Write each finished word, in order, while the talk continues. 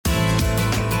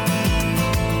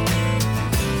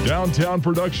Downtown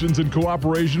Productions, in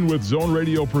cooperation with Zone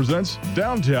Radio, presents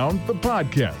Downtown, the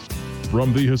podcast.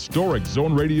 From the historic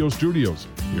Zone Radio studios,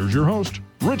 here's your host,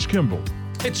 Rich Kimball.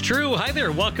 It's true. Hi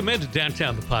there. Welcome into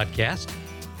Downtown, the podcast.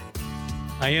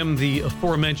 I am the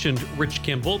aforementioned Rich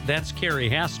Kimball. That's Carrie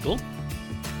Haskell.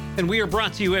 And we are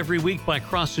brought to you every week by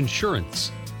Cross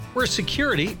Insurance, where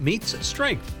security meets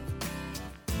strength.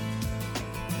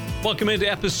 Welcome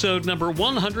into episode number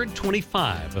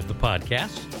 125 of the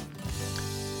podcast.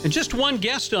 And just one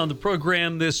guest on the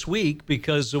program this week,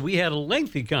 because we had a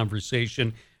lengthy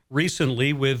conversation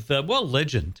recently with,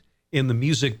 legend in the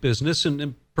music business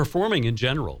and performing in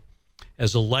general.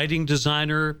 As a lighting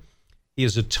designer, he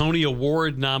is a Tony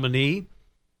Award nominee.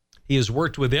 He has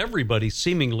worked with everybody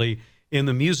seemingly in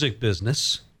the music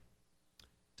business.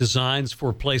 Designs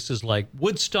for places like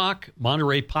Woodstock,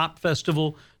 Monterey Pop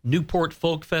Festival, Newport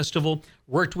Folk Festival.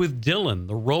 Worked with Dylan,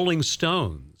 the Rolling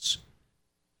Stones.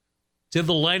 Did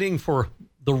the lighting for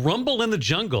the Rumble in the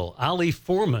Jungle, Ali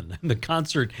Foreman, and the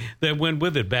concert that went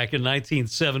with it back in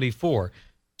 1974.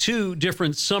 2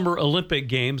 different Summer Olympic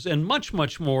Games, and much,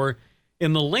 much more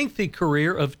in the lengthy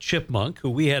career of Chip Monk, who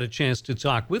we had a chance to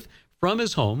talk with from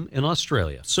his home in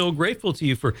Australia. So grateful to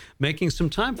you for making some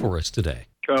time for us today.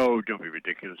 Oh, don't be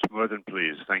ridiculous. More than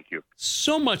pleased. Thank you.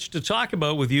 So much to talk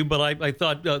about with you, but I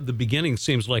thought the beginning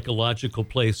seems like a logical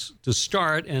place to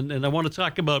start. And I want to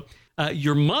talk about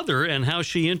your mother and how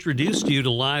she introduced you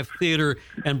to live theater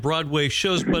and Broadway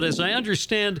shows. But as I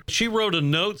understand, she wrote a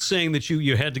note saying that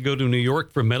you had to go to New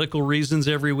York for medical reasons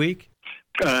every week?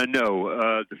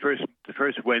 No, the first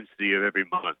Wednesday of every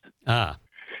month. Ah.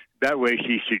 That way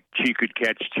she could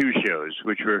catch 2 shows,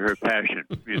 which were her passion,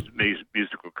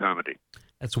 musical comedy.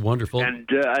 That's wonderful. And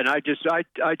I just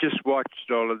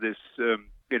watched all of this,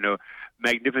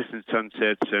 magnificent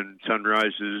sunsets and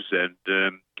sunrises and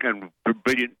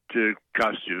brilliant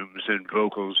costumes and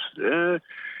vocals,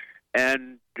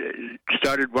 and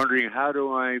started wondering how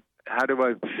do I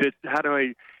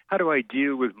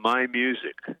deal with my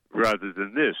music rather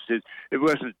than this? It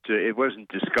wasn't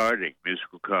discarding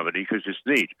musical comedy because it's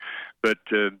neat, but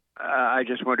I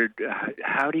just wondered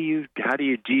how do you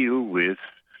deal with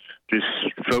this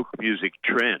folk music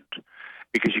trend?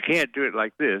 Because you can't do it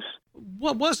like this.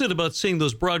 What was it about seeing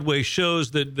those Broadway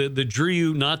shows that drew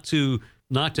you not to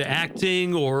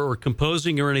acting or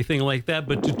composing or anything like that,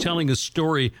 but to telling a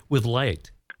story with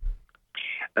light?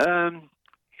 Well,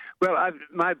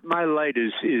 my light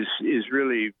is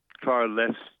really far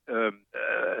less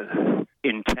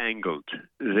entangled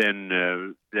than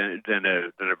a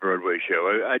Broadway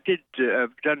show. I've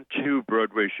done 2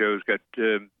 Broadway shows. Got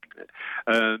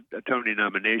a Tony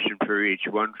nomination for each,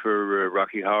 one for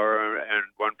Rocky Horror and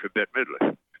one for Bette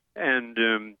Midler. And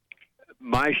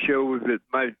my show was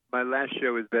my last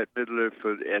show with Bette Midler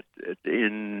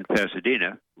in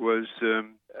Pasadena was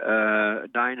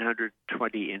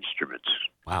 920 instruments.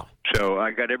 Wow! So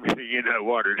I got everything in I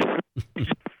wanted.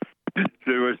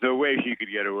 There was no way she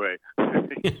could get away.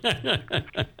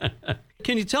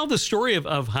 Can you tell the story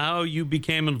of how you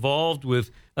became involved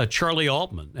with Charlie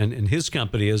Altman and his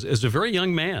company as a very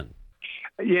young man?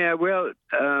 Yeah, well,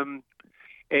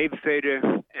 Abe Feder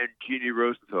and Jeannie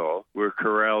Rosenthal were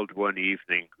corralled one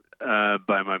evening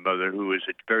by my mother, who was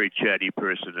a very chatty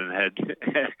person and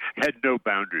had no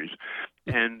boundaries.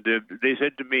 And they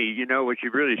said to me, what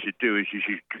you really should do is you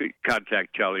should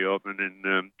contact Charlie Altman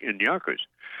in Yonkers.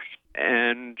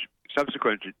 And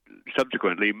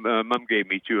subsequently, Mom gave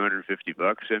me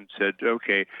 $250 and said,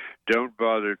 "Okay, don't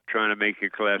bother trying to make your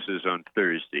classes on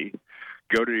Thursday.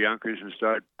 Go to Yonkers and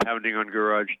start pounding on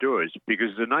garage doors."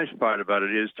 Because the nice part about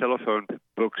it is telephone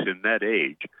books in that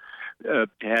age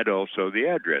had also the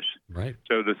address. Right.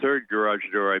 So the third garage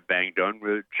door I banged on,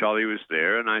 Charlie was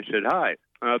there, and I said, "Hi,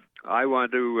 I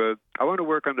want to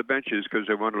work on the benches because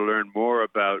I want to learn more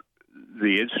about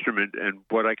the instrument and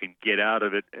what I can get out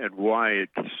of it and why it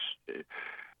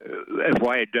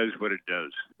does what it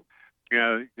does."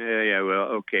 Yeah, well,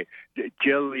 okay.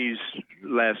 Gel these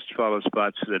last follow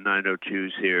spots to the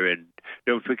 902s here, and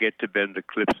don't forget to bend the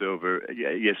clips over.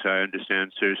 Yes, I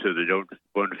understand, sir, so that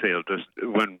one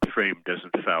frame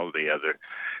doesn't foul the other.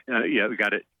 Yeah, we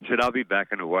got it. Said, "I'll be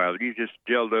back in a while. You just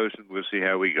gel those, and we'll see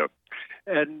how we go."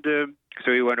 And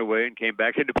so he went away and came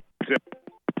back and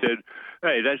said,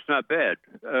 "Hey, that's not bad.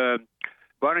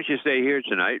 Why don't you stay here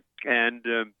tonight and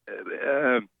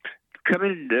come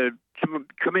in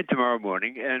tomorrow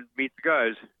morning and meet the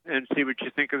guys and see what you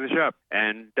think of the shop?"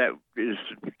 And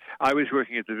I was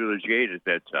working at the Village Gate at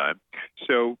that time.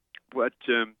 So what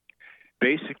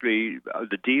basically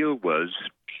the deal was,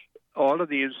 all of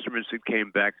the instruments that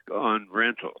came back on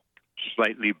rental,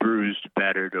 slightly bruised,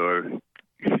 battered, or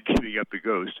giving up the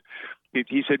ghost.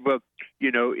 He said, well,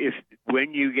 if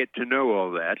when you get to know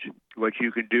all that, what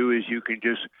you can do is you can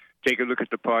just take a look at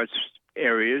the parts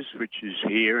areas, which is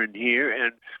here and here,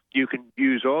 and you can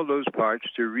use all those parts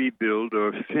to rebuild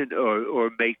or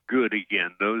make good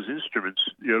again those instruments,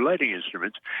 your lighting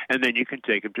instruments, and then you can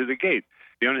take them to the gate.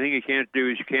 The only thing you can't do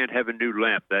is you can't have a new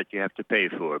lamp that you have to pay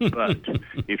for. But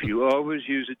if you always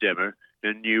use a dimmer,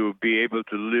 then you'll be able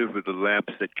to live with the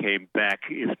lamps that came back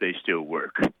if they still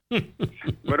work.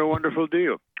 What a wonderful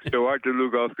deal. So Arthur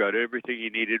Lugoff got everything he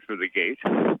needed for the gate,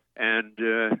 and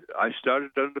I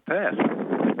started on the path.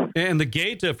 And the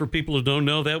gate, for people who don't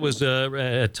know, that was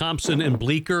Thompson and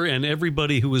Bleecker, and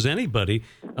everybody who was anybody,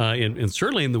 and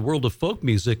certainly in the world of folk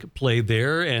music, played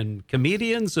there, and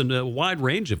comedians and a wide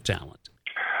range of talent.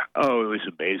 Oh, it was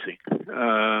amazing.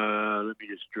 Let me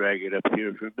just drag it up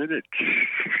here for a minute.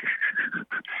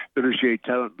 The Lucier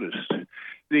talent list.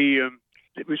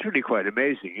 It was really quite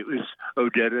amazing. It was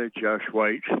Odetta, Josh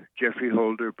White, Jeffrey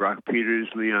Holder, Brock Peters,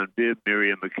 Leon Bibb,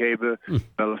 Miriam Makeba,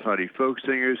 Belafonte folk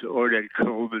singers, Ornette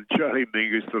Coleman, Charlie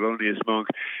Mingus, Thelonious Monk.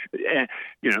 And,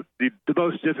 the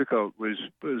most difficult was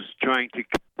trying to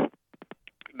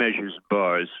measures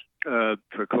bars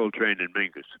for Coltrane and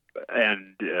Mingus.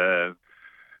 And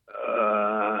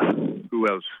who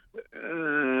else?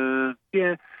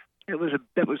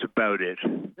 That was about it.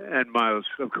 And Miles,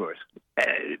 of course,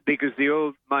 because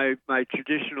my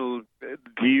traditional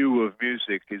view of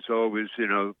music is always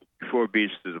 4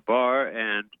 beats to the bar,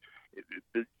 and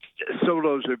the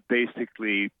solos are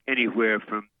basically anywhere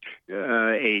from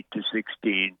 8 to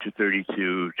 16 to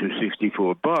 32 to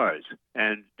 64 bars,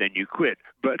 and then you quit.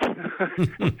 But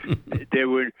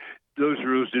those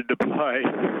rules didn't apply.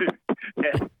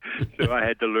 So I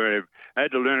had to learn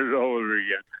it all over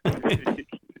again.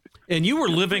 And you were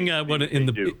living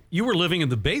you were living in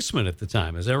the basement at the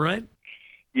time, is that right?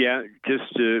 Yeah,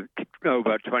 just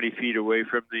about 20 feet away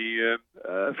from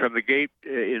the gate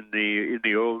in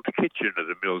the old kitchen of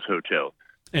the Mills Hotel.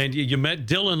 And you met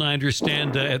Dylan, I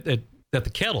understand, at the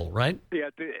Kettle, right? Yeah,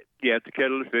 at the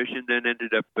Kettle of Fish, and then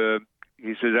ended up.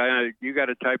 He said, "You got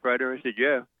a typewriter?" I said,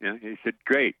 "Yeah." He said,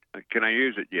 "Great. Can I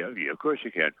use it?" Yeah, of course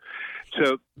you can.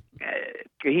 So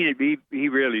he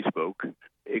rarely spoke,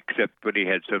 except when he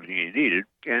had something he needed.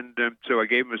 And so I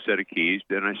gave him a set of keys.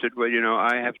 Then I said, well,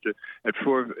 I have to, at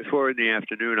 4 in the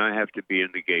afternoon, I have to be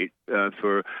in the gate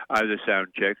for either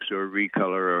sound checks or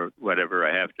recolor or whatever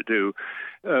I have to do.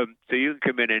 So you can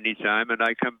come in any time, and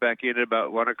I come back in at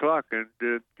about 1 o'clock, and,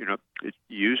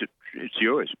 use it. It's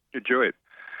yours. Enjoy it.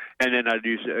 And then at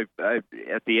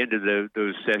the end of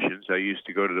those sessions, I used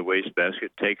to go to the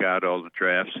wastebasket, take out all the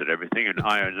drafts and everything, and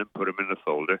iron them, put them in the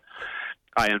folder.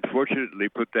 I unfortunately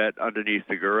put that underneath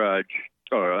the garage,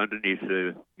 or underneath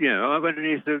the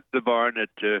barn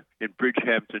in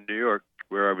Bridgehampton, New York,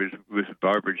 where I was with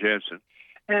Barbara Jansen.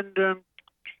 And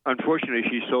unfortunately,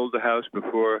 she sold the house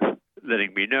before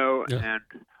letting me know, and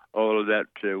all of that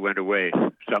went away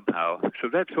somehow. So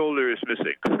that folder is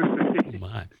missing. Oh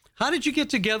my. How did you get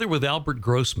together with Albert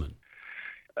Grossman?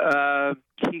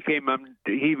 He came up.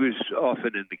 He was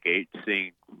often in the gate,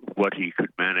 seeing what he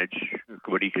could manage,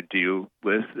 what he could deal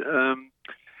with,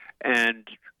 and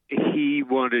he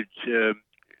wanted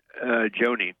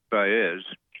Joni Baez,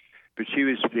 but she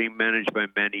was being managed by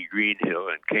Manny Greenhill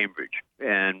in Cambridge,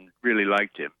 and really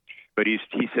liked him. But he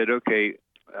said, "Okay,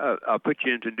 I'll put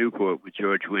you into Newport with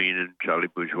George Wein and Charlie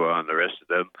Bourgeois and the rest of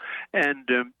them.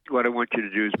 And what I want you to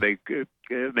do is make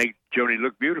Joni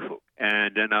look beautiful,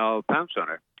 and then I'll pounce on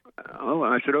her." Oh,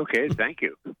 I said, "Okay, thank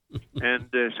you." And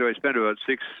so I spent about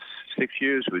six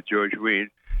years with George Wein,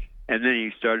 and then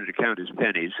he started to count his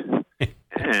pennies,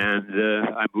 and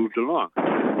I moved along.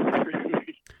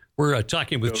 We're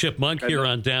talking with Chip Munk here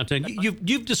on Downtown.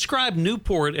 You've described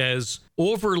Newport as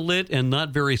overlit and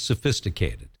not very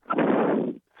sophisticated.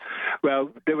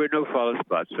 Well, there were no follow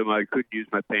spots, so I couldn't use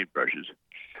my paintbrushes,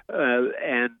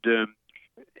 and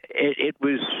it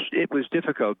was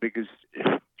difficult because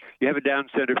you have a down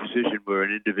center position where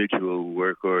an individual will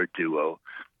work or a duo.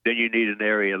 Then you need an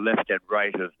area left and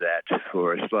right of that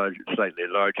for a slightly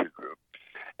larger group,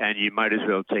 and you might as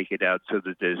well take it out so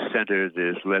that there's center,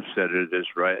 there's left center, there's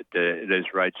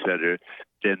right center,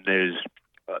 then there's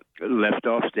left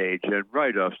off stage and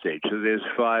right off stage. So there's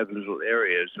 5 little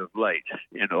areas of light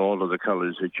in all of the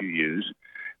colors that you use,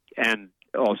 and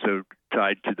also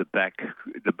tied to the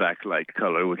backlight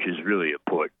color, which is really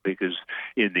important because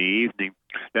in the evening,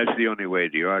 that's the only way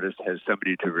the artist has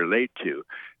somebody to relate to.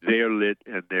 They're lit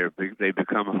and they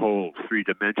become whole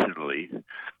 3-dimensionally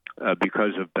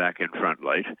because of back and front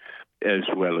light, as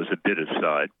well as a bit of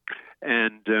side.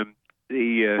 And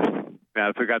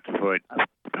I forgot the point.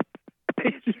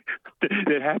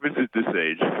 that happens at this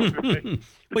age.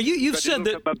 Well, you've but said it'll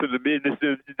that. come up in the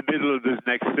middle of this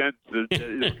next sentence.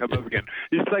 It'll come up again.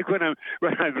 It's like when I'm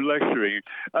lecturing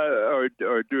or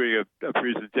doing a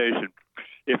presentation.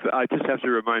 If I just have to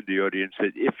remind the audience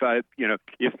that if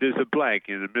there's a blank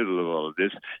in the middle of all of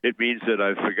this, it means that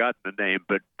I've forgotten the name.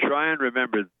 But try and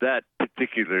remember that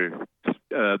particular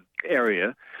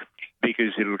area,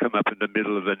 because it'll come up in the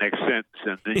middle of the next sentence,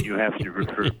 and then you have to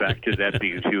refer back to that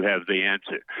because you have the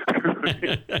answer.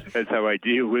 That's how I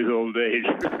deal with old age.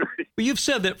 Well, you've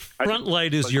said that front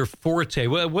light is your forte.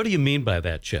 What do you mean by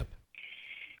that, Chip?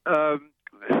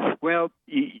 Well,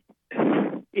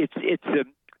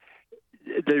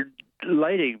 the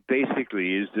lighting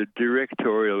basically is the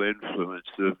directorial influence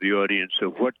of the audience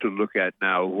of what to look at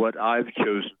now, what I've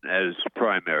chosen as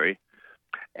primary,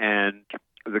 and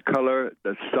the color,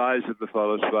 the size of the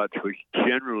follow spots, which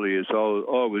generally is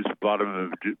always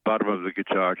bottom of the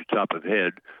guitar to top of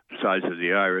head, size of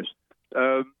the iris.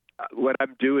 What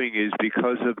I'm doing is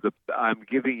because of I'm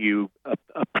giving you a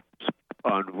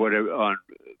on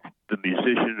the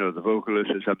musician or the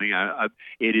vocalist or something.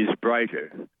 It is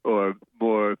brighter or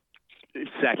more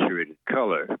saturated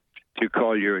color to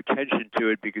call your attention to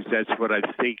it, because that's what I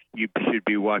think you should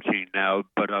be watching now,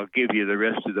 but I'll give you the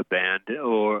rest of the band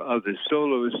or other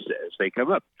soloists as they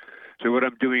come up. So what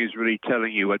I'm doing is really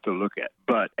telling you what to look at.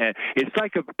 But it's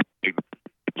like the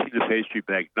pastry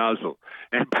bag nozzle.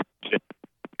 And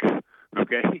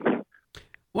okay?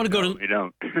 Want to go to... We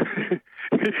don't.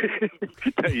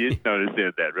 You don't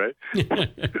understand that, right?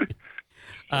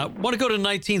 Want to go to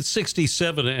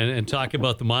 1967 and talk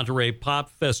about the Monterey Pop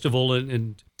Festival.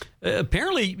 And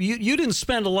apparently you didn't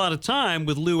spend a lot of time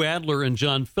with Lou Adler and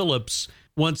John Phillips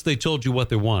once they told you what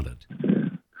they wanted.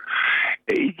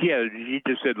 Yeah, he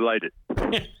just said light it.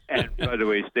 And by the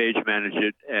way, stage manage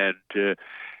it. And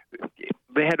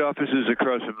they had offices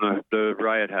across from the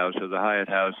Riot House or the Hyatt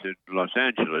House in Los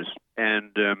Angeles.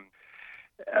 And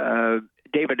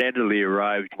David Enderle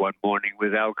arrived one morning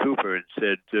with Al Cooper and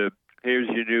said, here's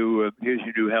your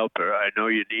new helper. I know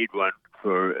you need one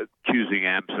for choosing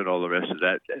amps and all the rest of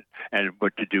that, and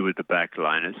what to do with the back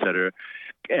line, et cetera.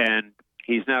 And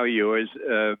he's now yours,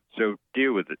 so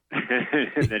deal with it.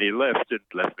 And then he left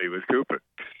me with Cooper.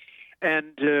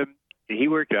 And he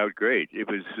worked out great. It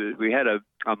was we had a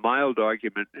mild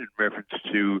argument in reference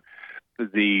to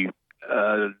the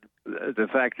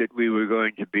fact that we were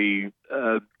going to be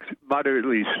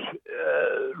moderately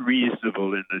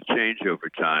reasonable in the changeover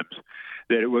times,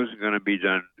 that it wasn't going to be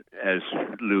done, as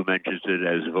Lou mentions it,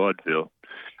 as vaudeville,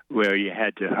 where you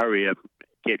had to hurry up,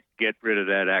 get rid of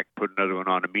that act, put another one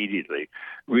on immediately.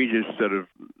 We just sort of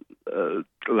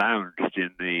lounged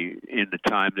in the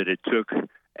time that it took,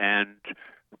 and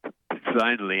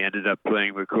finally ended up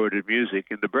playing recorded music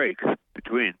in the break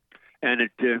between. And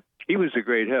he was a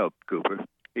great help, Cooper.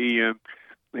 He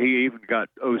even got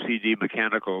OCD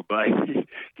mechanical by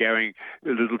carrying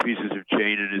little pieces of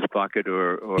chain in his pocket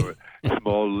or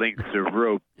small lengths of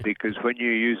rope, because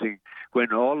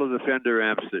when all of the Fender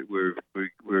amps that were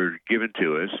given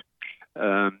to us,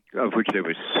 of which there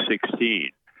were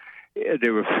 16,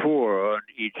 there were 4 on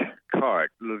each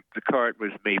cart. The cart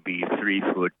was maybe 3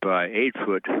 foot by 8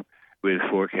 foot with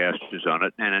 4 casters on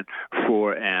it, and then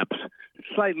 4 amps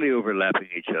slightly overlapping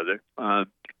each other.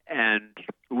 And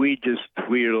we just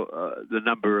wheel the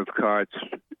number of carts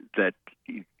that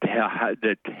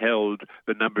held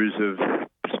the numbers of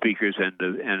speakers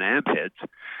and amp heads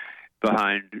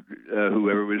behind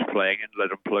whoever was playing, and let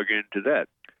them plug into that.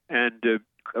 And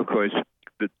of course,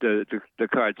 the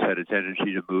carts had a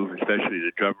tendency to move, especially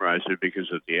the drum riser,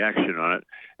 because of the action on it.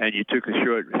 And you took a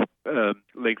short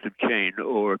length of chain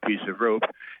or a piece of rope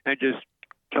and just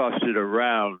tossed it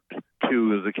around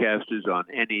 2 of the casters on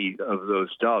any of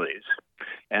those dollies,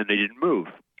 and they didn't move.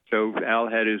 So Al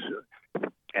had his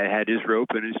rope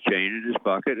and his chain in his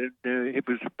pocket, and it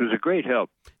was a great help.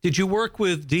 Did you work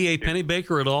with D.A.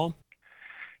 Pennebaker at all?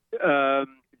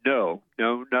 No,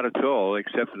 not at all,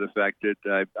 except for the fact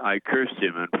that I cursed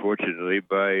him, unfortunately,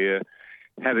 by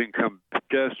having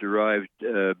just arrived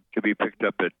to be picked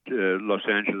up at Los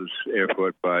Angeles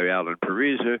Airport by Alan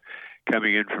Parisa,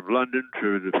 coming in from London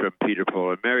from Peter,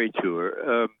 Paul, and Mary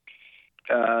tour.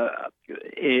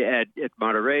 At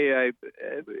Monterey,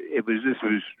 this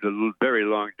was the very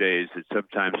long days that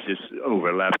sometimes just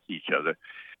overlapped each other.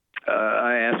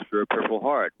 I asked for a Purple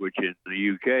Heart, which in the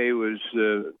UK was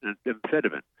an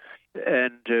amphetamine.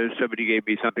 And somebody gave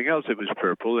me something else that was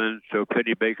purple, and so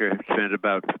Pennebaker spent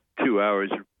about 2 hours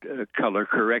color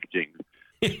correcting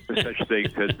such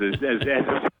things as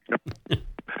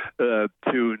a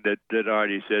tune that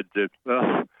Artie said that,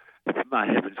 well, My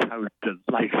heavens, how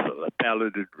delightful, a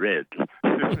ballad in red.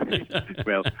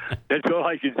 Well, that's all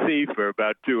I could see for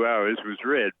about 2 hours was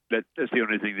red. That's the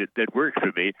only thing that worked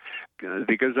for me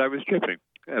because I was tripping,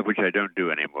 which I don't do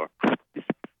anymore.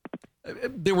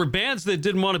 There were bands that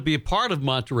didn't want to be a part of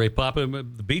Monterey Pop,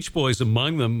 the Beach Boys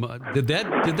among them. Did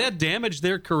that damage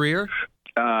their career?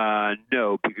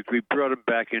 No, because we brought them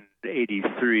back in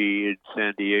 '83 in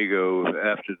San Diego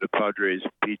after the Padres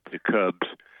beat the Cubs.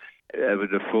 It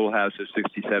was a full house of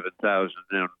 67,000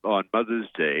 on Mother's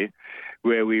Day,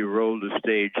 where we rolled the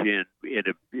stage in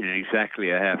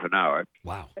exactly a half an hour.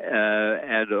 Wow!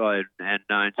 And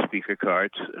 9 speaker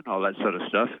carts and all that sort of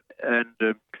stuff, and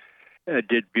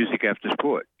did music after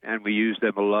sport, and we used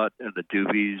them a lot in the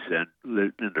Doobies and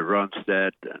in the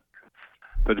Ronstadt.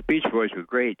 But the Beach Boys were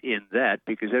great in that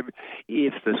because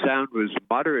if the sound was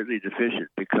moderately deficient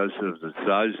because of the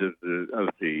size of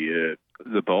the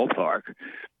ballpark,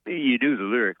 you knew the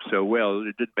lyrics so well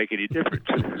it didn't make any difference.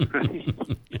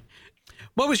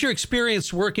 What was your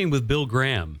experience working with Bill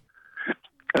Graham?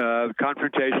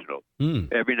 Confrontational.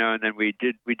 Every now and then we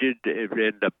did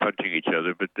end up punching each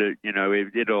other, but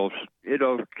it all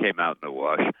came out in the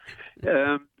wash.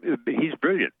 He's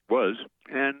brilliant,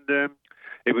 and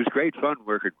it was great fun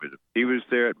working with him. He was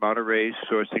there at Monterey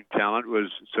sourcing talent.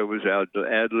 So was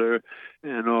Adler,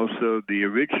 and also the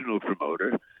original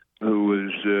promoter, who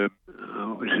was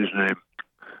what was his name?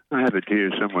 I have it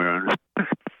here somewhere.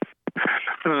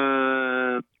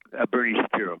 Bernie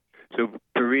Shapiro. So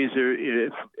Pariser,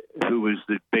 who was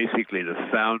basically the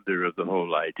founder of the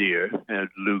whole idea, and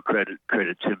Lou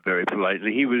credits him very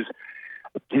politely.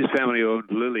 His family owned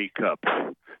Lily Cup,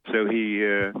 so he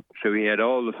had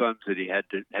all the funds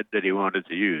that he wanted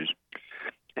to use,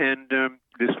 and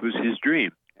this was his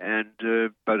dream. And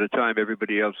by the time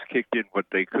everybody else kicked in what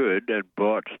they could and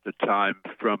bought the time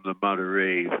from the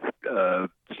Monterey, the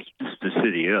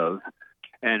city of,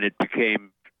 and it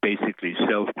became basically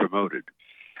self-promoted.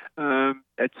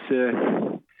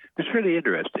 It's really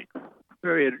interesting.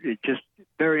 Very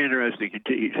interesting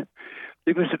indeed.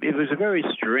 It was a very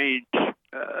strange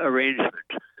arrangement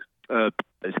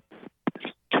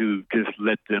to just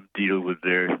let them deal with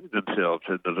themselves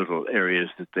and the little areas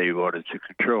that they wanted to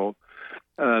control.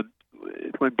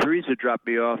 When Pariser dropped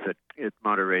me off at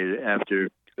Monterey after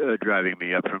driving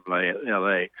me up from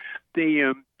L.A.,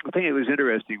 the thing that was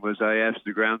interesting was I asked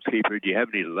the groundskeeper, "Do you have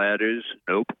any ladders?"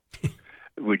 "Nope."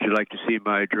 "Would you like to see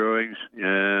my drawings?"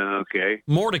 Okay.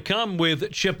 More to come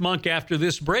with Chipmunk after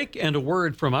this break and a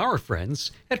word from our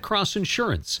friends at Cross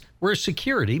Insurance, where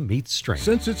security meets strength.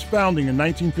 Since its founding in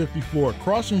 1954,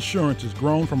 Cross Insurance has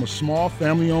grown from a small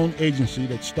family-owned agency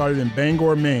that started in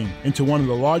Bangor, Maine, into one of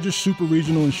the largest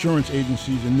super-regional insurance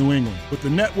agencies in New England. With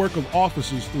the network of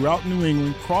offices throughout New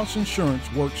England, Cross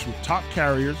Insurance works with top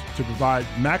carriers to provide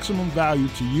maximum value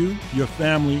to you, your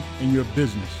family, and your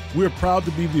business. We are proud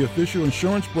to be the official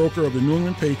insurance broker of the New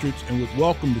England Patriots and would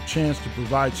welcome the chance to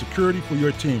provide security for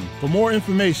your team. For more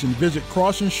information, visit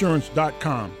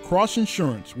crossinsurance.com. Cross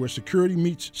Insurance, where security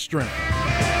meets strength.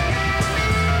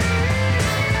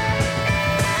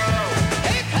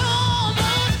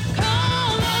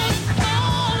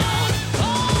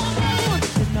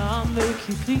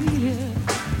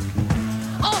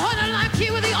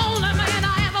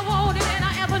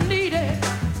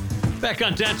 Back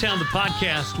on Downtown the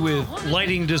Podcast with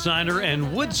lighting designer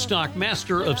and Woodstock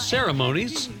master of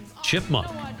ceremonies, Chipmunk.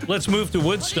 Let's move to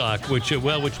Woodstock, which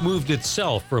moved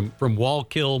itself from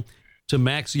Wallkill to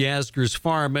Max Yasgur's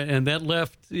farm, and that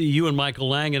left you and Michael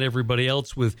Lang and everybody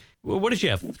else with, what did you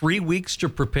have, 3 weeks to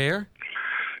prepare?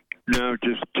 No,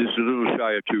 just a little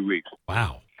shy of 2 weeks.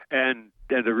 Wow. And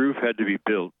the roof had to be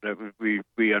built.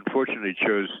 We unfortunately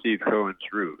chose Steve Cohen's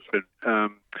roof,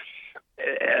 and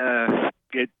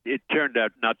it turned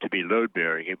out not to be load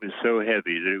bearing. It was so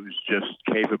heavy that it was just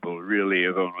capable, really,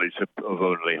 of only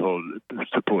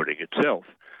supporting itself.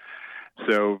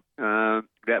 So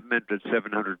that meant that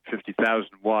 750,000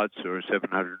 watts or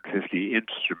 750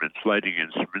 lighting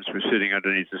instruments, were sitting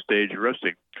underneath the stage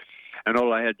rusting. And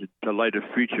all I had to light a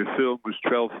feature film was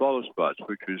 12 follow spots,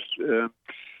 which was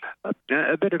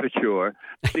a bit of a chore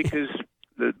because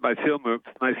my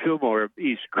Fillmore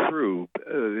East crew,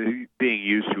 being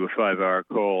used to a 5-hour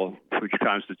call, which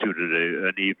constituted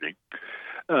an evening,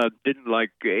 didn't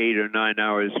like 8 or 9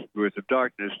 hours worth of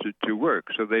darkness to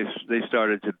work, so they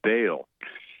started to bail.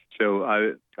 So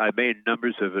I made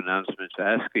numbers of announcements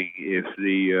asking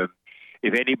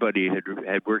if anybody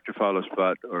had worked a follow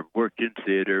spot or worked in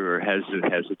theater or has a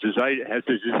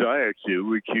desire to,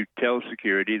 would you tell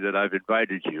security that I've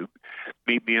invited you,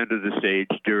 meet me under the stage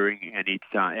during any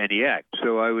act.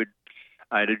 So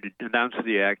I'd announce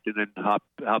the act and then hop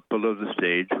below the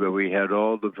stage where we had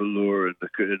all the velour and the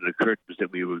curtains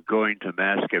that we were going to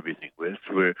mask everything with.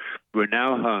 We're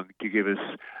now hung to give us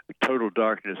total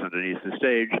darkness underneath the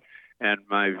stage, and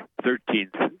my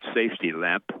 13th safety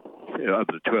lamp of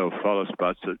the 12 follow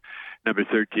spots, number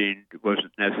 13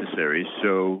 wasn't necessary,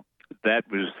 so that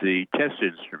was the test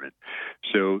instrument.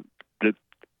 So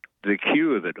the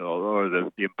cue of it all, or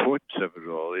the importance of it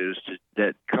all, is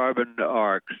that carbon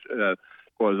arcs,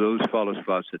 or those follow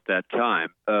spots at that time,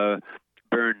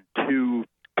 burn 2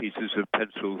 pieces of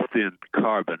pencil-thin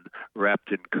carbon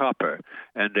wrapped in copper,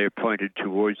 and they're pointed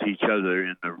towards each other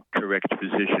in the correct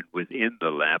position within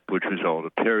the lamp, which was all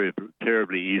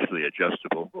terribly easily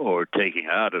adjustable or taking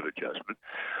out of adjustment.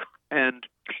 And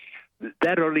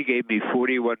that only gave me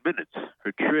 41 minutes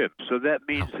for trim. So that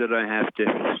means that I have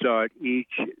to start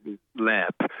each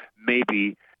lamp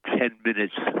maybe 10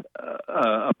 minutes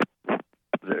up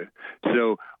there.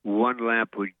 So one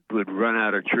lamp would run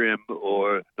out of trim,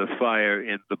 or the fire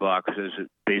in the box, as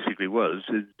it basically was.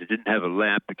 It didn't have a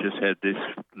lamp. It just had this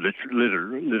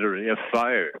literally a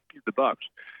fire in the box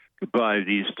by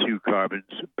these 2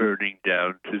 carbons burning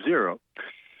down to 0.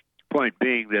 Point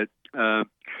being that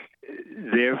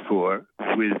therefore,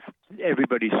 with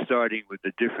everybody starting with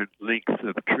a different length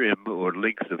of trim or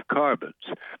length of carbons,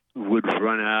 would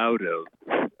run out of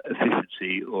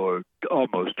efficiency or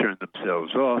almost turn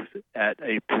themselves off at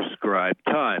a prescribed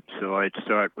time. So I'd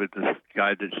start with the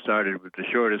guy that started with the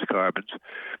shortest carbons,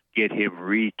 get him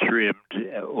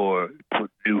retrimmed or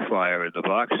put new fire in the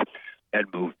box,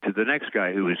 and move to the next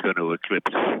guy who was going to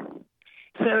eclipse.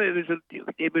 So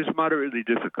it was moderately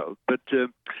difficult, but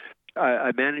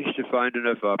I managed to find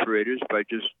enough operators by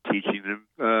just teaching them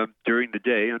during the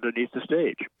day underneath the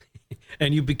stage.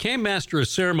 And you became master of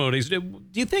ceremonies. Do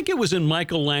you think it was in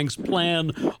Michael Lang's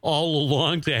plan all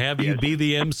along to have you be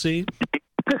the MC?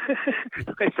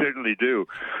 I certainly do.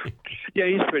 Yeah,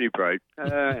 he's pretty bright.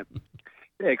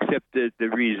 Except that the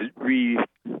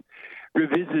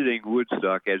revisiting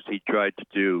Woodstock, as he tried to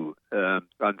do,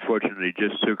 unfortunately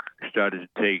just started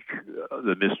to take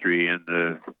the mystery and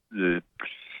the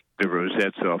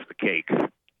rosettes off the cake,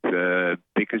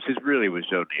 because it really was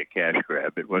only a cash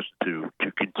grab. It wasn't to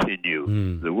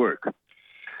continue the work,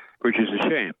 which is a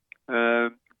shame.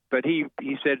 But he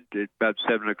said at about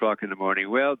 7 o'clock in the morning,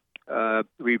 well,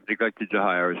 we've neglected to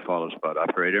hire a follow spot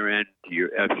operator, and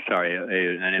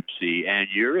an MC, and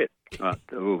you're it.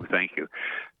 Oh, thank you.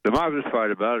 The marvelous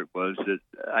part about it was that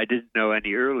I didn't know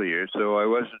any earlier, so I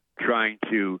wasn't trying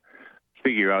to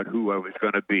figure out who I was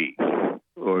going to be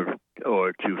or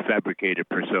to fabricate a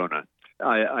persona.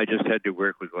 I just had to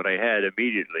work with what I had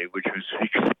immediately, which was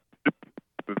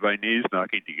with my knees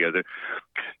knocking together.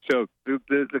 So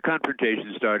the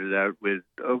confrontation started out with,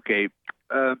 okay,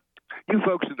 you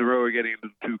folks in the row are getting a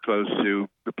little too close to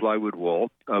the plywood wall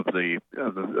of the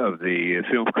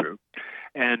film crew,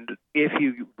 and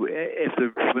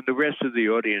when the rest of the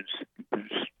audience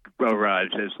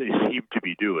arrives, as they seem to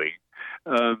be doing,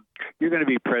 you're going to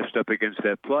be pressed up against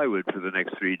that plywood for the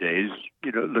next 3 days,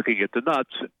 looking at the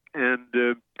nuts, and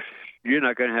you're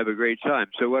not going to have a great time.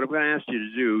 So what I'm going to ask you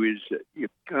to do is,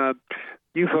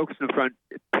 you folks in the front,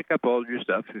 pick up all your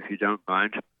stuff, if you don't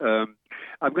mind.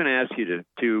 I'm going to ask you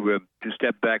to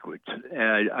step backwards.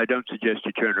 I don't suggest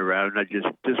you turn around. I just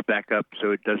back up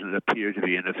so it doesn't appear to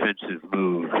be an offensive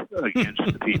move against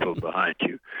the people behind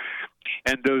you.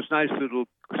 And those nice little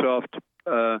soft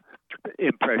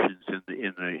impressions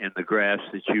in the grass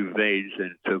that you've made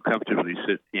and so comfortably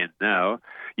sit in now,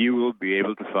 you will be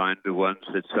able to find the ones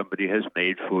that somebody has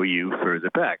made for you further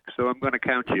back. So I'm going to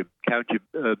count you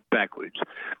backwards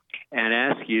and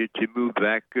ask you to move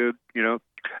back,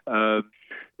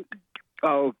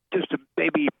 just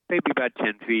maybe about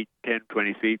 10 feet, 10,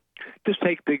 20 feet. Just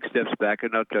take big steps back,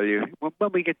 and I'll tell you,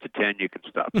 when we get to 10, you can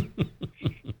stop.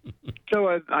 So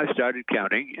I started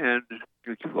counting, and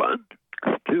 1,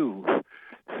 2,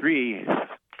 3.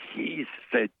 Geez,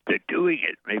 they're doing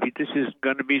it. Maybe this isn't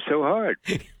going to be so hard.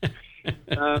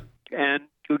 And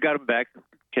we got them back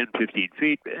 10, 15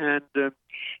 feet, and then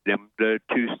the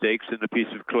 2 stakes and a piece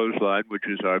of clothesline, which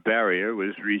was our barrier,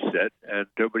 was reset, and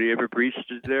nobody ever breached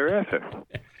it thereafter.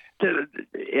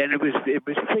 And it was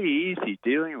pretty easy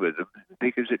dealing with them,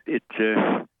 because it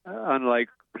unlike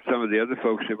some of the other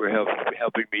folks that were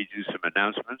helping me do some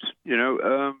announcements,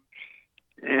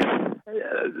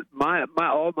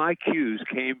 all my cues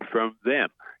came from them.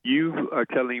 You are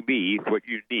telling me what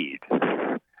you need,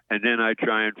 and then I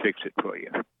try and fix it for you.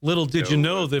 Little did you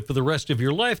know that for the rest of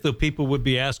your life, though, people would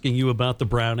be asking you about the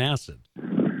brown acid.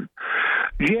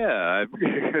 Yeah.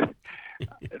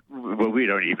 Well, we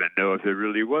don't even know if there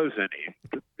really was any.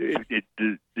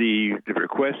 the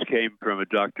request came from a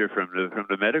doctor from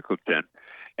the medical tent,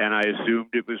 and I assumed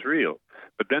it was real.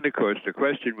 But then, of course, the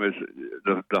question was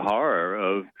the horror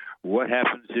of what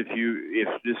happens if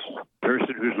this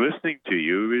person who's listening to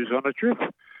you is on a trip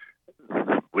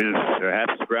with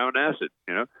perhaps brown acid.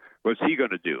 What's he going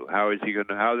to do? How are they going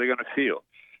to feel?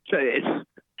 So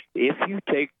if you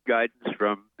take guidance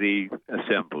from the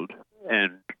assembled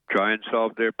and try and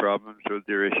solve their problems or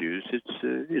their issues,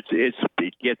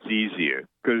 it gets easier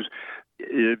because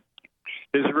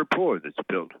there's a rapport that's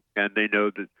built, and they know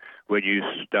that when you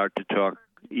start to talk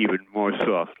even more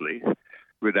softly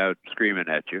without screaming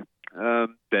at you,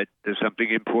 that there's something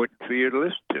important for you to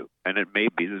listen to, and it may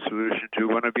be the solution to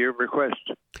one of your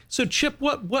requests. So, Chip,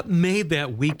 what made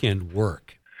that weekend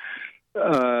work?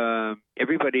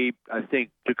 Everybody, I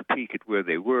think, took a peek at where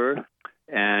they were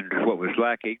and what was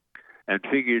lacking, and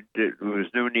figured that there was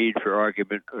no need for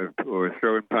argument or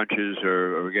throwing punches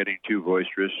or getting too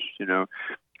boisterous,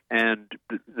 And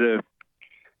the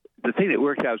thing that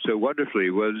worked out so wonderfully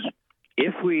was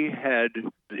if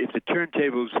the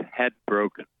turntables had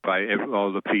broken by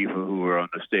all the people who were on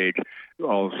the stage,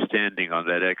 all standing on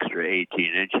that extra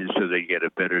 18 inches so they get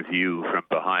a better view from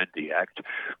behind the act,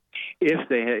 if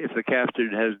the caster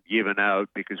hasn't given out,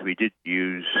 because we didn't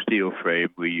use steel frame,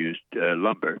 we used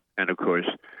lumber, and of course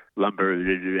lumber,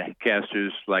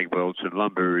 casters like bolts and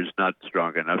lumber is not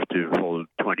strong enough to hold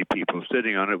 20 people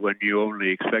sitting on it when you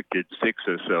only expected 6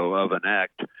 or so of an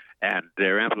act, and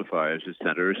their amplifiers at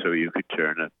center, so you could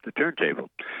turn the turntable.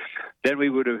 Then we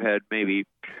would have had maybe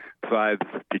 5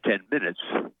 to 10 minutes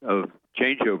of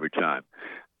changeover time.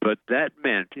 But that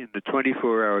meant in the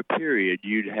 24-hour period,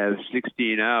 you'd have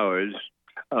 16 hours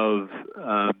of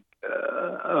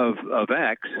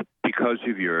acts because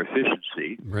of your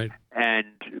efficiency. Right.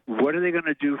 And what are they going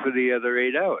to do for the other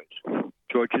 8 hours?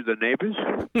 Torture the neighbors?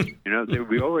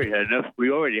 We already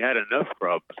had enough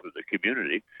problems with the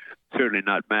community. Certainly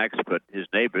not Max, but his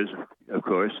neighbors, of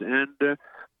course. And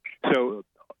so,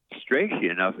 strangely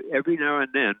enough, every now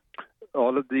and then,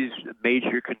 all of these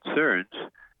major concerns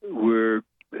were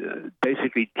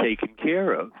basically taken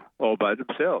care of all by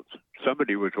themselves.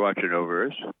 Somebody was watching over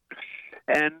us,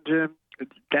 and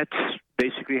that's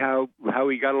basically how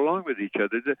we got along with each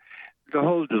other. The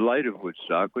whole delight of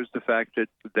Woodstock was the fact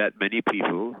that many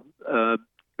people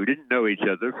who didn't know each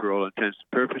other for all intents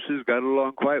and purposes got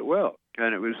along quite well,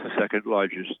 and it was the second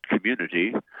largest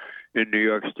community in New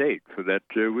York State for that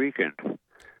weekend.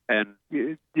 And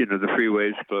the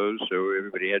freeways closed, so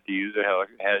everybody had to use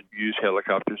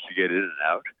helicopters to get in and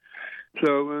out.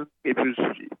 So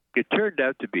it turned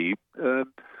out to be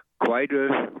quite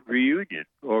a reunion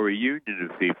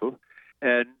of people,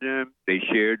 and they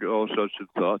shared all sorts of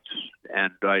thoughts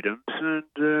and items. And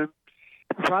the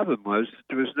problem was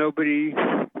there was nobody,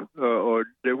 or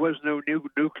there was no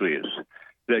nucleus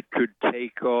that could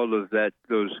take all of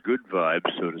those good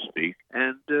vibes, so to speak,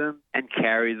 and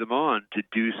carry them on to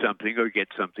do something or get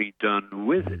something done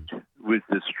with it, with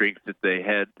the strength that they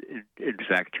had in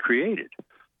fact created.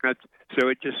 So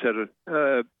it just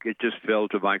fell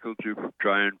to Michael to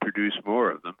try and produce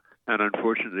more of them. And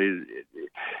unfortunately,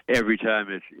 every time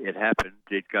it happened,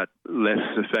 it got less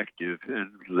effective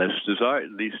and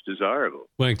least desirable.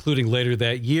 Well, including later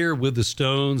that year with the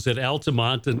Stones at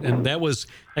Altamont, and that was,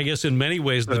 I guess, in many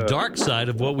ways, the dark side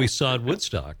of what we saw at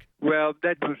Woodstock. Well,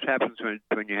 that's what happens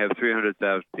when you have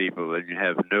 300,000 people and you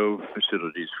have no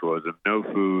facilities for them, no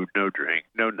food, no drink,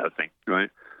 no nothing, right?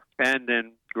 And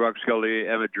then Rock Scully,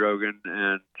 Emma Drogan,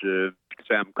 and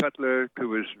Sam Cutler, who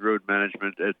was road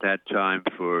management at that time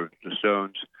for the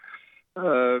Stones,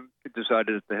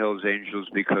 decided that the Hells Angels,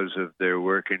 because of their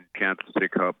work in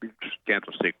Candlestick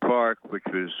Park, which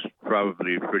was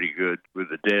probably pretty good with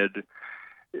the Dead,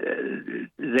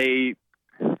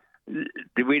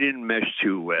 we didn't mesh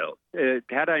too well.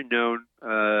 Had I known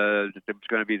that there was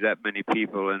going to be that many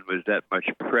people and was that much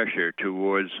pressure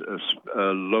towards a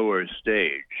lower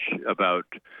stage,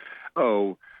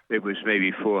 it was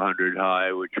maybe 400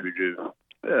 high, which would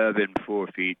have been 4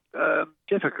 feet.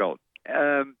 Difficult.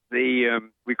 We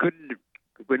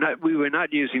were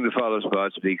not using the follow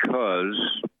spots because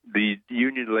the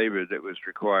union labor that was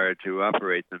required to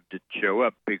operate them didn't show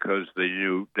up because they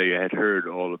knew they had heard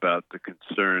all about the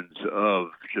concerns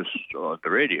of just on the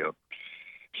radio.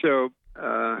 So,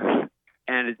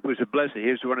 and it was a blessing.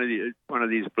 Here's one of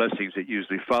these blessings that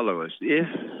usually follow us. If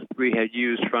we had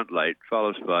used front light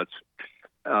follow spots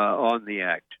on the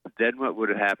act, then what would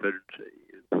have happened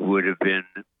would have been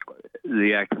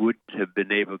the act wouldn't have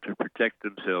been able to protect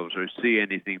themselves or see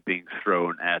anything being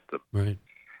thrown at them. Right.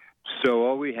 So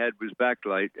all we had was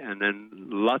backlight, and then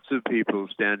lots of people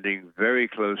standing very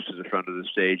close to the front of the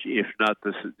stage, if not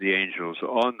the angels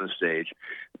on the stage.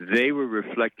 They were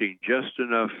reflecting just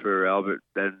enough for Albert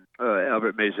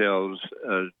Maysles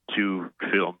to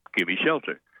film "Gimme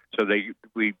Shelter." So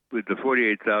we with the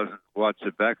 48,000 watts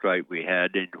of backlight we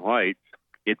had in white,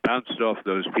 it bounced off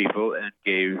those people and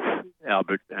gave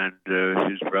Albert and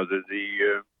his brother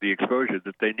the exposure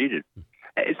that they needed.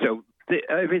 So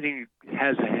everything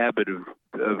has a habit of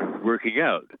working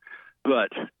out.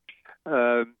 But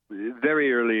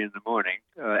very early in the morning,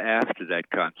 after that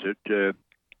concert,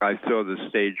 I saw the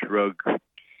stage rug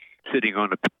sitting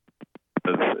on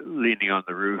leaning on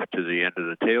the roof to the end of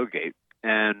the tailgate.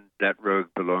 And that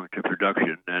rug belonged to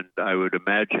production, and I would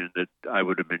imagine that I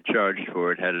would have been charged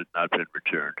for it had it not been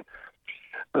returned.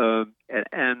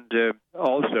 And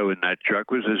also in that truck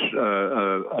was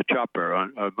a chopper,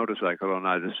 a motorcycle on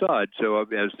either side. So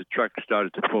as the truck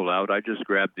started to pull out, I just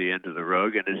grabbed the end of the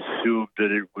rug and assumed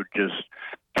that it would just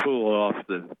pull off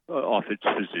its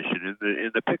position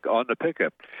on the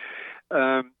pickup.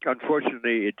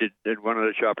 Unfortunately, it did. And one of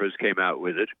the choppers came out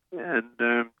with it,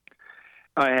 and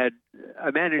I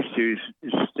managed to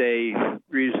stay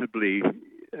reasonably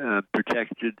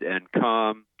protected and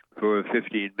calm for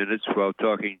 15 minutes while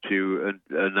talking to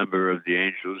a number of the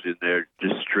angels in their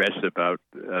distress about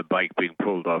a bike being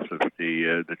pulled off of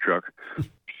the truck.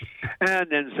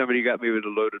 And then somebody got me with a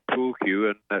loaded pool cue,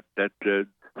 and that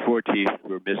 4 teeth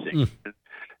were missing.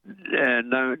 And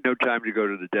no time to go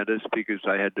to the dentist because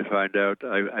I had to find out.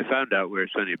 I found out where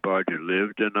Sonny Barger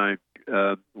lived, and I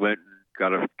went and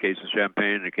got a case of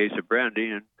champagne and a case of brandy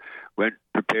and went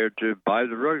prepared to buy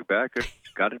the rug back and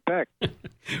got it back.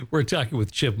 We're talking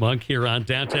with Chip Monk here on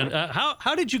Downtown.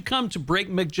 How did you come to break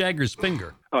Mick Jagger's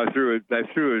finger? I threw a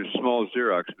small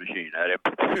Xerox machine at him.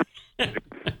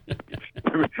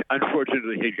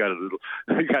 Unfortunately, he got a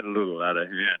little out of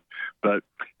hand, but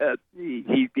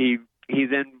he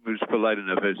then was polite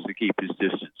enough as to keep his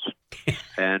distance.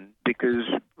 And because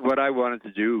what I wanted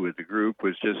to do with the group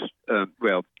was just,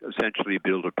 essentially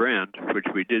build a brand, which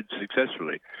we did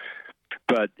successfully.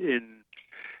 But in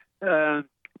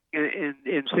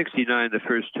 '69, the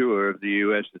first tour of the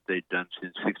U.S. that they'd done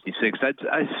since '66,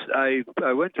 I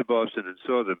went to Boston and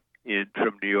saw them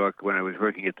from New York when I was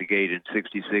working at the Gate in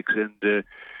 '66, and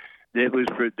they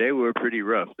were pretty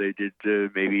rough. They did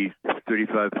maybe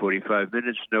 35, 45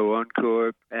 minutes, no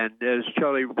encore. And as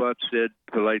Charlie Watts said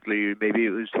politely, maybe it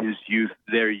was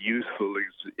their youthful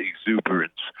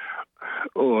exuberance,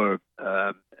 or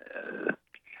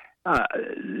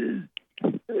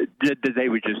that they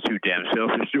were just too damn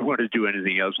selfish to want to do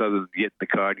anything else other than get in the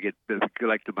car and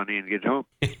collect the money and get home.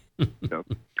 So,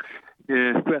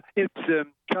 yeah, well, it's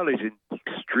Charlie's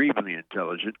extremely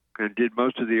intelligent and did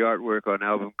most of the artwork on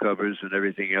album covers and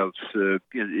everything else in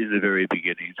the very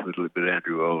beginnings with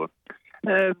Andrew Oldham.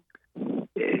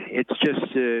 It's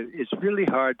just it's really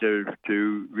hard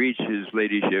to reach his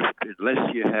ladyship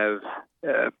unless you have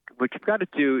what you've got to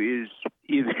do is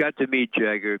you've got to meet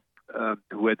Jagger,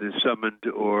 whether summoned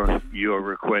or your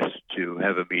request to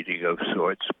have a meeting of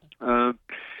sorts.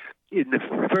 In the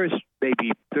first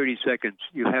maybe 30 seconds,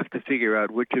 you have to figure out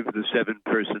which of the 7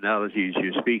 personalities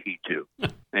you're speaking to.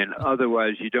 And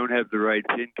otherwise, you don't have the right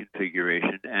pin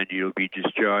configuration, and you'll be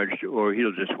discharged, or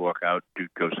he'll just walk out to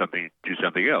do something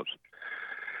else.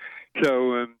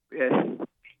 So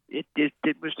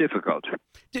it was difficult.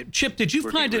 Chip, did you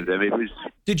find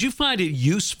it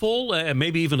useful,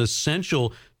 maybe even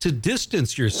essential, to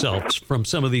distance yourselves from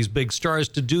some of these big stars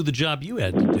to do the job you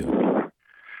had to do?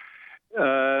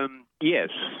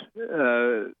 Yes.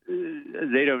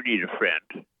 They don't need a friend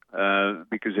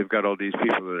because they've got all these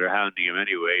people that are hounding them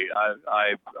anyway.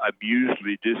 I'm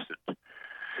usually distant.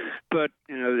 But,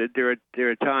 there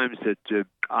are times that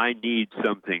I need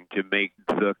something to make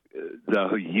the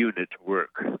unit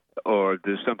work, or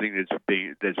there's something that's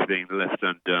being left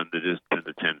undone that has been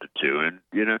attended to. And,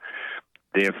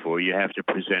 therefore, you have to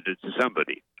present it to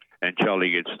somebody. And Charlie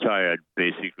gets tired,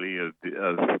 basically, of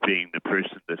being the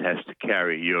person that has to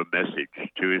carry your message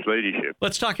to his ladyship.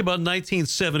 Let's talk about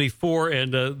 1974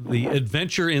 and the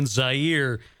adventure in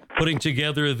Zaire, putting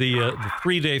together the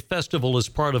 3-day festival as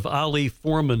part of Ali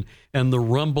Foreman and the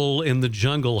Rumble in the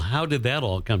Jungle. How did that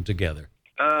all come together?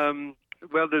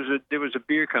 Well, there was a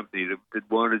beer company that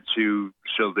wanted to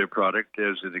sell their product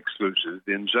as an exclusive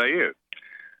in Zaire.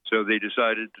 So they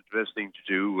decided that the best thing to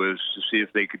do was to see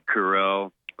if they could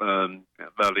corral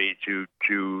Ali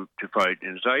to fight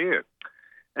in Zaire.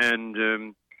 And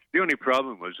the only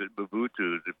problem was that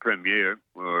Mobutu, the premier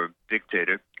or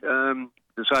dictator,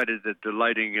 decided that the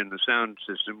lighting and the sound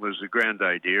system was a grand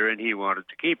idea, and he wanted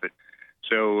to keep it.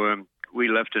 So we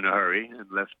left in a hurry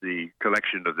and left the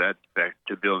collection of that back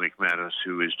to Bill McManus,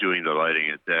 who was doing the lighting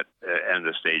at that and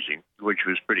the staging, which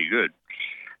was pretty good.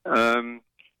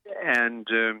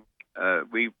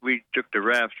 We took the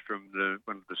raft from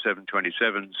one of the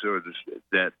 727s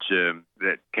that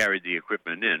carried the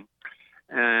equipment in,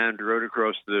 and rowed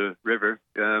across the river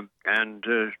and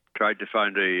tried to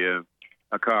find a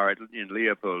car in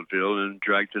Leopoldville and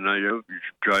drive to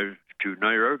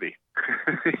Nairobi.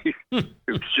 It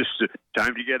was just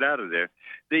time to get out of there.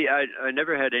 I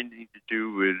never had anything to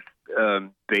do with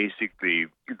basically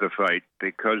the fight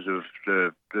because of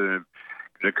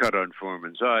the cut on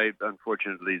Foreman's eye.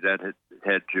 Unfortunately, that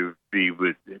had to be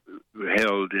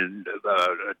held in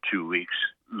 2 weeks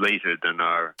later than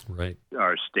our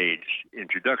stage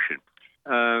introduction.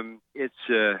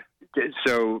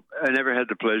 So I never had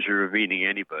the pleasure of meeting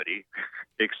anybody,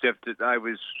 except that I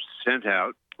was sent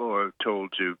out or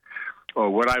told to, or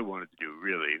what I wanted to do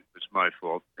really was my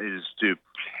fault, is to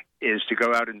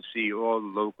go out and see all the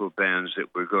local bands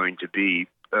that were going to be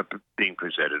being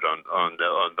presented on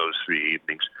those 3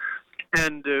 evenings,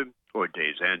 and or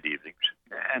days and evenings,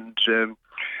 and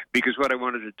because what I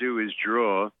wanted to do is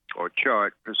draw or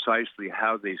chart precisely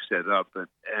how they set up,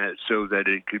 so that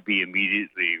it could be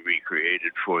immediately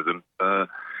recreated for them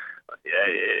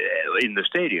in the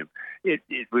stadium.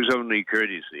 It was only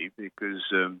courtesy, because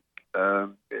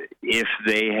if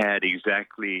they had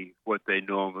exactly what they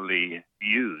normally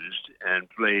used and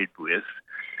played with,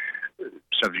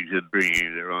 subject to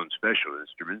bringing their own special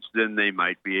instruments, then they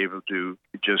might be able to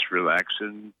just relax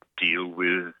and deal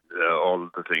with all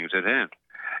of the things at hand.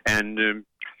 And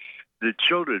the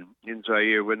children in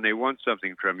Zaire, when they want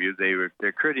something from you,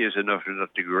 they're courteous enough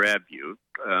to grab you.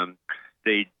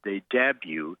 They dab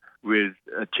you with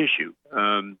a tissue.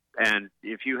 And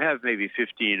if you have maybe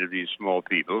 15 of these small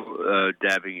people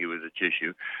dabbing you with a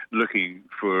tissue, looking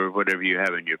for whatever you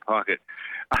have in your pocket,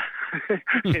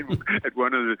 at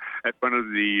one of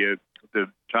the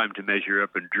time to measure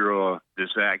up and draw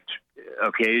this act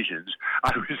occasions,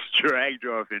 I was dragged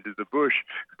off into the bush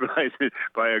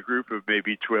by a group of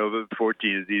maybe 12 or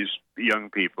 14 of these young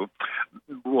people,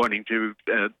 wanting to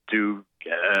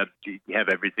have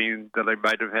everything that I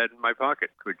might have had in my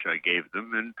pocket, which I gave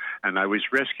them, and I was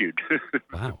rescued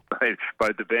wow.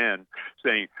 by the band,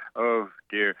 saying, "Oh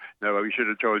dear, no, we should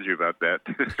have told you about that,"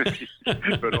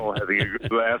 but all having a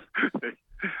good laugh.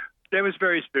 That was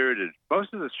very spirited.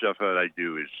 Most of the stuff that I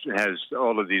do has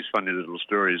all of these funny little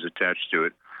stories attached to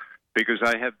it, because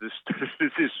I have this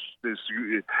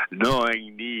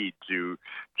gnawing need to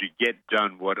get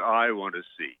done what I want to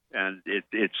see, and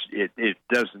it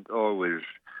doesn't always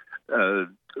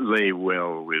lay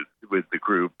well with the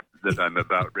group that I'm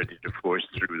about ready to force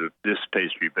through this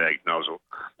pastry bag nozzle.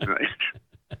 Right?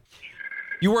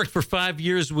 You worked for 5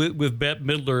 years with Bette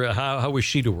Midler. How was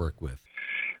she to work with?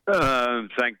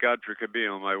 Thank God for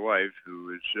Camille, my wife,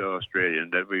 who is Australian,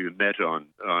 that we met on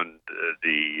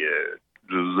the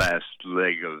last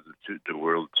leg of the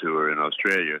world tour in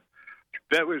Australia.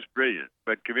 That was brilliant,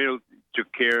 but Camille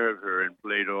took care of her and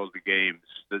played all the games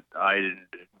that I didn't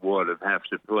want to have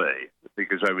to play,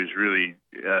 because I was really,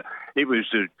 it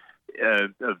was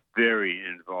a very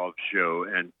involved show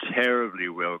and terribly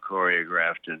well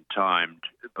choreographed and timed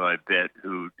by Bette,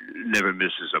 who never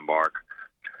misses a mark.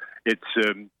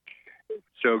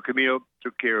 So Camille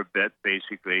took care of Bette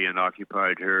basically and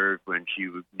occupied her when she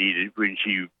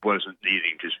wasn't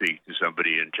needing to speak to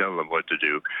somebody and tell them what to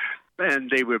do. And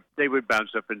they would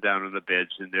bounce up and down on the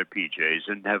beds in their PJs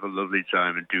and have a lovely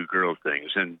time and do girl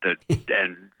things. And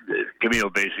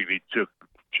Camille basically took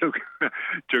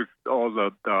all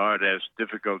the hard-ass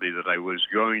difficulty that I was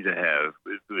going to have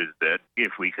with Bette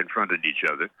if we confronted each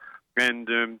other,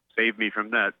 and saved me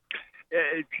from that.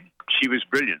 She was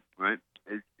brilliant, right?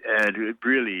 And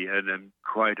really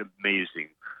quite amazing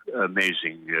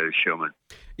showman.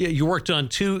 Yeah, you worked on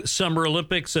 2 Summer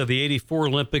Olympics, the '84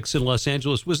 Olympics in Los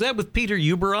Angeles. Was that with Peter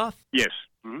Ueberroth? Yes.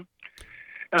 Mm-hmm.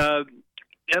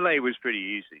 L.A. was pretty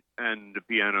easy, and the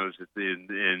pianos in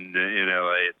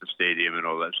L.A. at the stadium and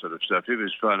all that sort of stuff. It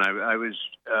was fun.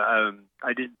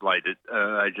 I didn't light it.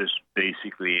 I just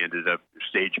basically ended up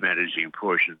stage managing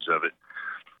portions of it.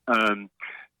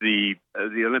 The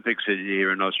Olympics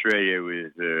here in Australia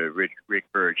with Rick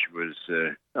Birch was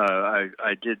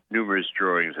I did numerous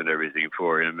drawings and everything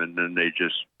for him, and then they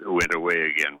just went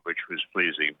away again, which was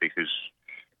pleasing because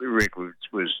Rick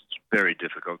was very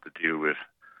difficult to deal with.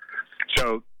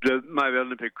 So my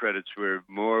Olympic credits were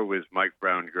more with Mike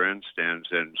Brown grandstands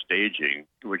and staging,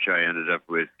 which I ended up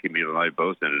with. Camille and I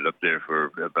both ended up there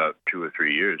for about 2 or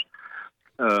 3 years.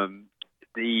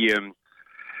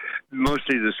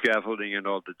 Mostly the scaffolding and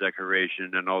all the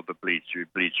decoration and all the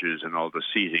bleachers and all the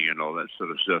seating and all that sort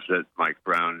of stuff that Mike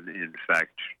Brown, in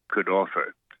fact, could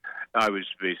offer. I was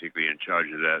basically in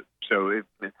charge of that. So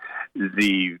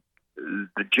the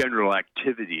general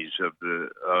activities of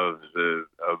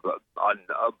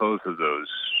both of those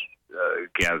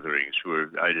gatherings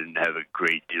I didn't have a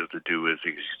great deal to do with,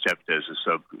 except as a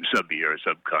subbie or a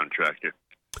subcontractor.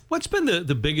 What's been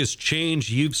the biggest change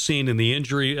you've seen in the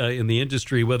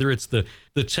industry, whether it's the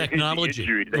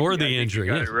technology or the injury?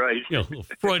 You got it right.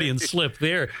 Freudian slip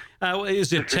there.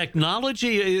 Is it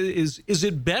technology? Is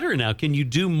it better now? Can you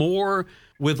do more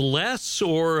with less,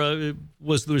 or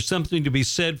was there something to be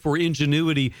said for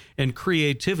ingenuity and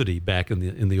creativity back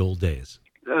in the old days?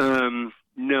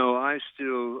 No, I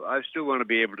still want to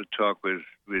be able to talk with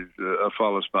a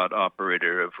follow spot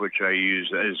operator, of which I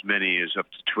use as many as up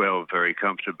to 12 very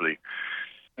comfortably.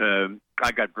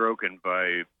 I got broken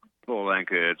by Paul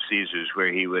Anka at Caesars,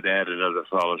 where he would add another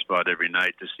follow spot every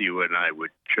night to see when I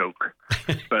would choke.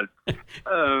 But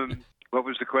what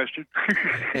was the question?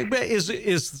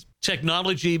 Is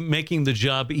technology making the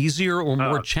job easier or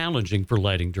more challenging for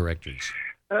lighting directors?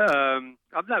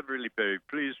 I'm not really very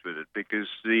pleased with it, because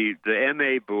the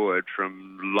MA board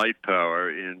from Light Power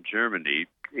in Germany,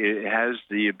 it has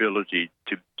the ability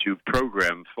to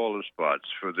program follow spots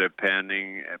for their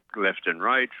panning left and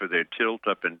right, for their tilt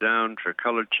up and down, for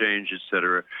color change,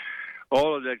 etc.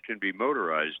 All of that can be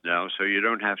motorized now, so you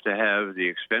don't have to have the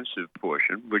expensive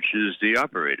portion, which is the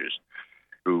operators,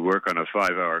 who work on a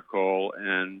 5-hour call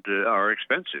and are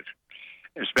expensive,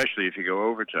 especially if you go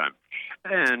overtime.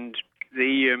 And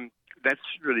that's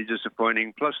really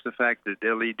disappointing. Plus the fact that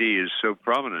LED is so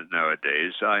prominent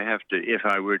nowadays, I have to, if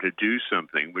I were to do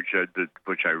something, which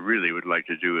I really would like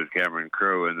to do with Cameron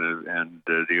Crowe and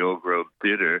the Old Grove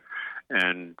Theater,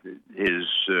 and his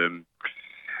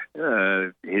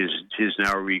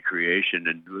now recreation,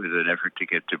 and with an effort to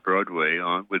get to Broadway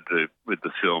on with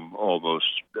the film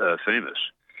Almost Famous,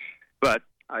 but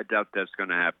I doubt that's going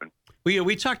to happen.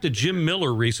 We talked to Jim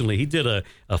Miller recently. He did a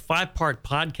 5-part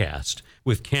podcast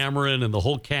with Cameron and the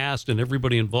whole cast and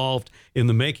everybody involved in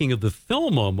the making of the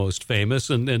film Almost Famous.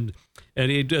 And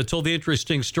he told the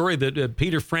interesting story that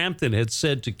Peter Frampton had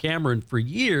said to Cameron for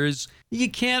years, you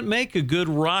can't make a good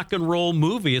rock and roll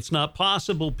movie. It's not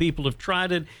possible. People have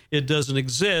tried it. It doesn't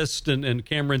exist. And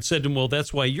Cameron said to him, well,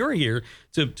 that's why you're here,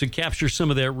 to capture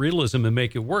some of that realism and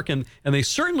make it work. And they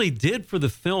certainly did for the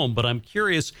film, but I'm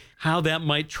curious how that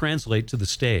might translate to the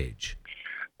stage.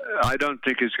 I don't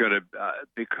think it's going to,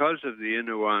 because of the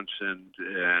nuance and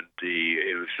the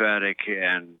emphatic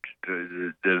and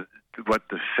the what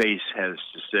the face has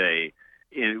to say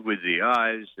with the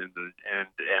eyes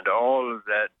and all of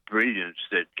that brilliance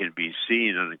that can be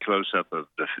seen on the close-up of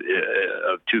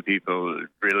two people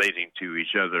relating to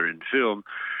each other in film.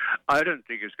 I don't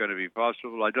think it's going to be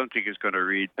possible. I don't think it's going to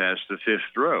read past the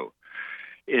 5th row,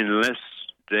 unless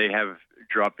they have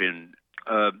drop-in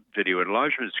video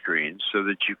enlargement screens so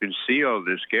that you can see all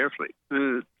this carefully.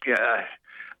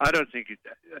 I don't think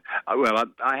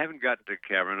I haven't gotten to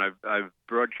Cameron. I've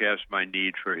broadcast my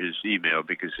need for his email,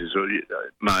 because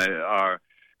our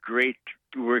great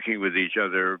working with each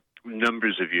other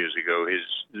numbers of years ago,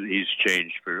 he's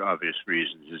changed for obvious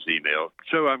reasons his email.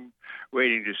 So I'm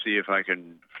waiting to see if I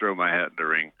can throw my hat in the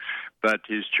ring. But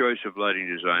his choice of lighting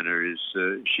designer is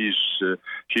she's a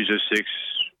 6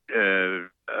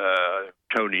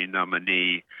 Tony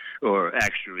nominee, or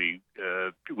actually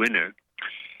winner,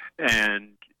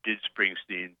 and did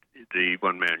Springsteen, the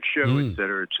one-man show, et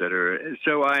cetera, et cetera.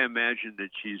 So I imagine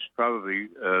that she's probably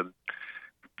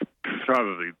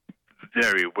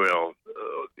very well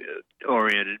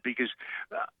oriented, because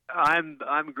I'm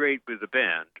great with the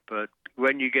band, but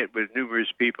when you get with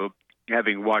numerous people,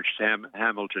 having watched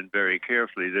Hamilton very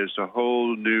carefully, there's a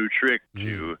whole new trick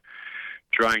to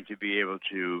trying to be able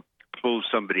to pull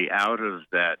somebody out of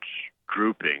that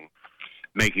grouping,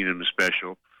 making them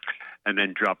special, and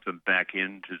then drop them back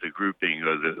into the grouping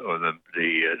or the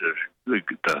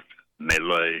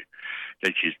melee.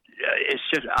 It's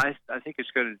just I think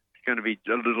it's going to be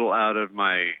a little out of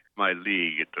my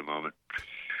league at the moment.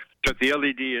 But the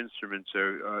LED instruments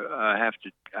I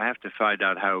have to find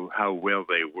out how well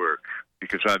they work,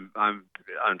 because I'm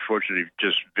unfortunately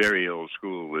just very old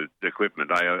school with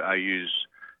equipment. I use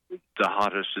the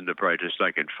hottest and the brightest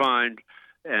I can find,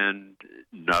 and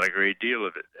not a great deal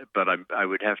of it. But I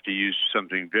would have to use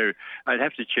something I'd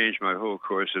have to change my whole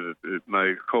course of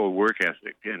my whole work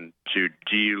ethic, and to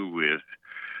deal with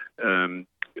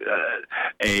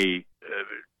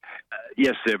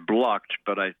Yes, they're blocked,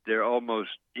 but they're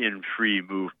almost in free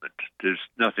movement. There's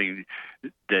nothing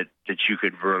that you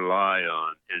could rely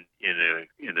on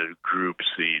in a group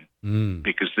scene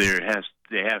because they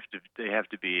have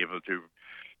to be able to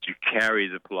carry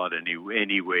the plot any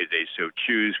way they so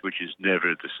choose, which is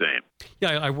never the same.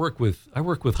 Yeah, I work with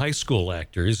high school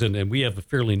actors, and we have a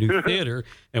fairly new theater,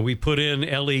 and we put in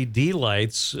LED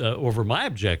lights over my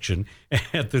objection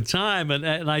at the time, and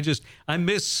I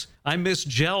miss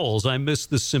gels. I miss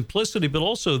the simplicity, but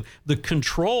also the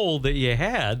control that you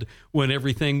had when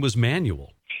everything was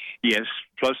manual. Yes.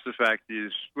 Plus the fact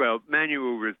is,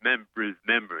 manual with memory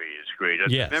is great.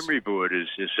 Yes. The memory board is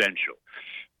essential.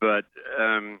 But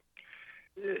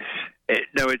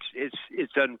no,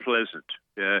 it's unpleasant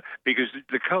because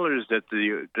the colors that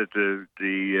the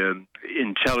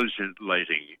intelligent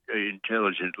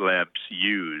lamps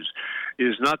use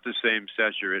is not the same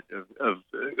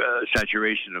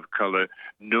saturation of color,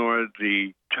 nor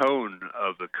the tone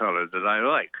of the color that I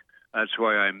like. That's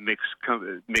why I mix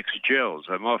gels.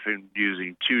 I'm often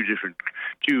using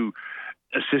two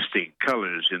assisting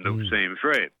colors in the same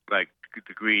frame, like.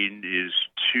 The green is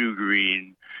too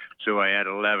green, so I add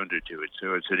a lavender to it.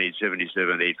 So it's an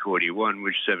 877, 841,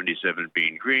 which 77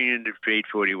 being green, and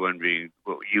 841 being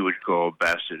what you would call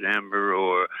basset amber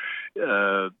or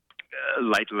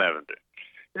light lavender.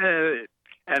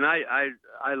 And I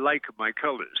like my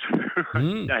colors.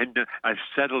 I've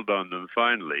settled on them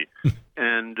finally,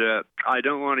 and I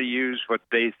don't want to use what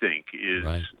they think is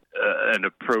an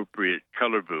appropriate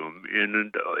color boom in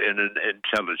an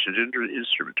intelligent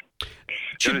instrument.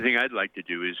 The only thing I'd like to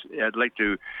do is I'd like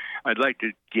to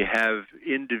have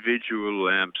individual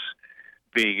lamps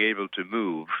being able to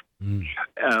move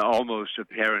almost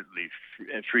apparently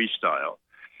freestyle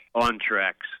on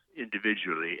tracks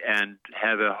individually, and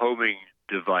have a homing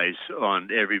device on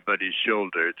everybody's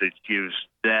shoulder that gives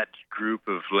that group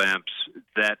of lamps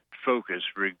that focus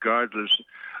regardless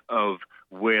of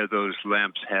where those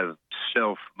lamps have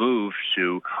self-moved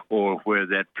to or where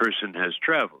that person has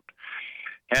traveled.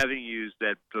 Having used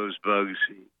those bugs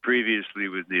previously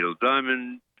with Neil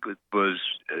Diamond was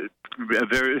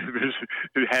very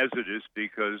hazardous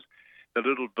because the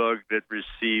little bug that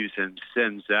receives and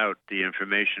sends out the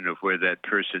information of where that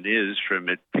person is from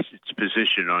its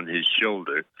position on his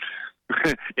shoulder,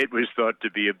 it was thought to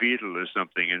be a beetle or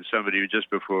something, and somebody just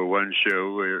before one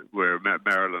show where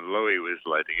Marilyn Lowy was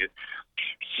lighting it,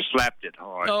 slapped it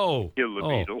hard, killed the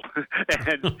beetle,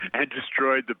 and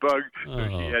destroyed the bug. So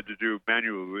she had to do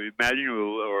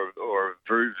manual or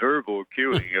verbal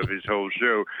cueing of his whole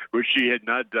show, which she had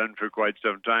not done for quite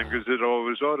some time because it all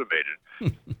was automated.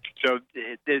 So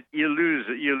you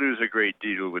lose a great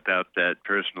deal without that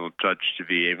personal touch to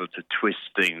be able to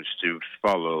twist things to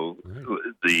follow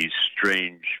the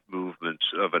strange movements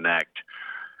of an act,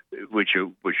 which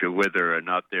are whether or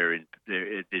not they're in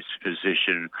this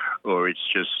position or it's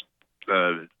just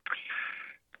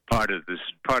part of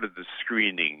the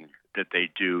screening that they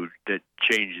do that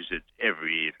changes it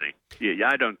every evening. Yeah,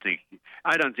 I don't think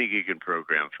you can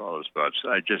program follow spots.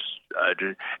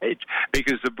 It's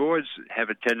because the boards have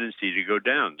a tendency to go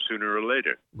down sooner or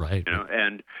later. Right.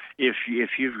 And if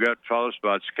you've got follow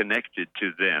spots connected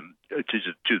to them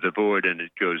to the board and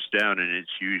it goes down and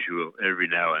it's usual every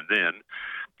now and then,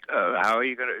 how are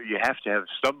you going to? You have to have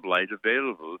some light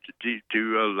available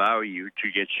to allow you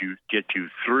to get you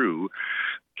through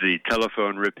the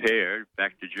telephone repair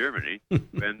back to Germany,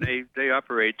 and they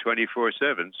operate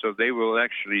 24/7, so they will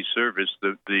actually service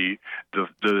the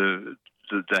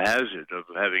hazard of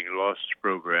having lost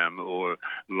program or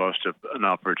lost an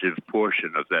operative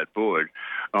portion of that board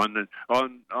on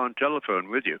telephone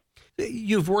with you.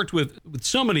 You've worked with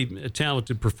so many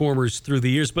talented performers through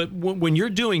the years, but when you're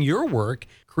doing your work,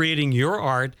 creating your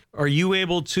art, are you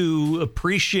able to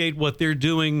appreciate what they're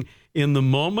doing in the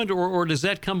moment, or does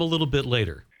that come a little bit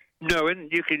later? No,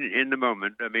 and you can in the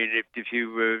moment. I mean, if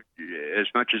you, as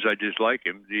much as I dislike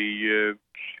him, the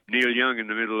Neil Young in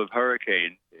the middle of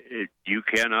Hurricane, you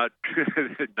cannot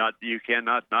not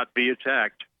be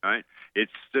attacked. Right?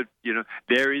 It's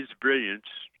there is brilliance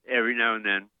every now and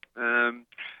then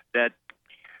that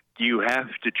you have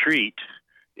to treat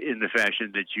in the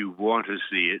fashion that you want to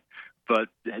see it, but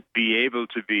be able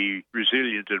to be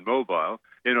resilient and mobile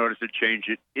in order to change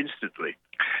it instantly.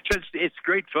 So it's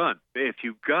great fun. If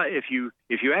you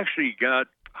actually got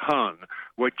hung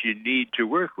what you need to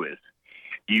work with,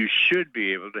 you should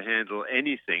be able to handle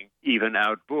anything, even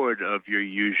outboard of your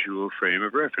usual frame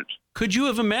of reference. Could you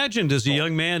have imagined as a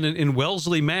young man in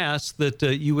Wellesley, Mass., that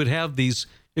you would have these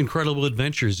incredible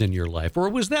adventures in your life, or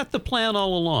was that the plan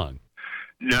all along?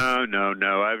 No.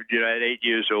 At 8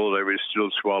 years old, I was still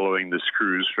swallowing the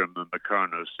screws from the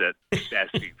Meccano set,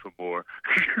 asking for more.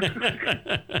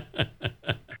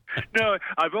 No,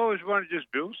 I've always wanted to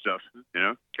just build stuff,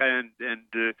 and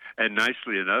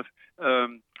nicely enough,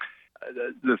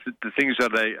 the things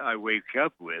that I wake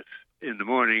up with in the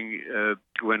morning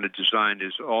when a design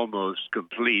is almost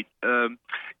complete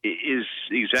is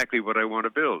exactly what I want to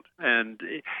build, and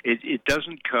it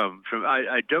doesn't come from.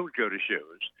 I don't go to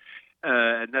shows.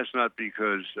 And that's not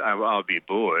because I'll be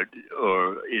bored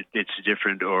or it's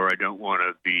different or I don't want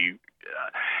to be.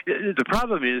 The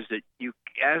problem is that you,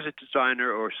 as a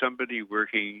designer or somebody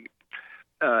working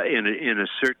in a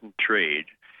certain trade,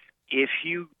 if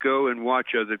you go and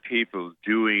watch other people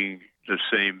doing the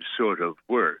same sort of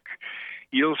work,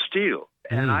 you'll steal.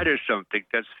 And I just don't think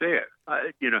that's fair.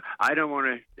 I don't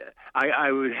want to.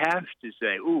 I would have to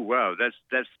say, "Oh, wow,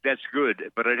 that's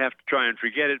good," but I'd have to try and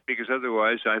forget it because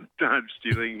otherwise, I'm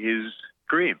stealing his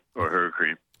cream or her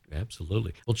cream.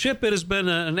 Absolutely. Well, Chip, it has been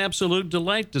an absolute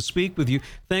delight to speak with you.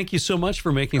 Thank you so much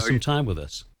for making some time with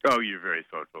us. Oh, you're very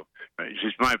thoughtful.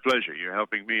 It's my pleasure. You're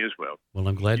helping me as well. Well,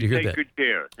 I'm glad to hear that. Take good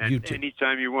care. And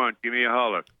anytime you want, give me a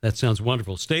holler. That sounds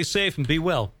wonderful. Stay safe and be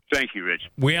well. Thank you, Rich.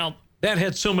 Well, that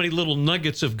had so many little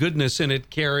nuggets of goodness in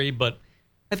it, Kerry, but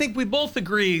I think we both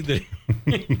agree that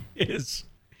his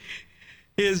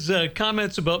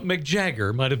comments about Mick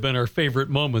Jagger might have been our favorite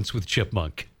moments with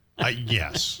Chipmunk.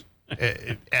 Yes.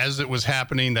 As it was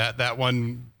happening, that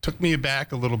one took me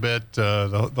aback a little bit.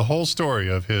 The whole story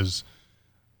of his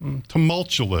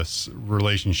tumultuous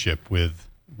relationship with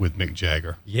Mick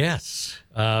Jagger. Yes.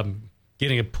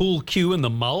 Getting a pool cue in the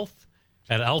mouth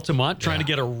at Altamont, trying to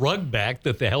get a rug back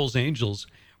that the Hells Angels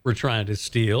were trying to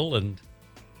steal, and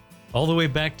all the way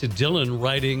back to Dylan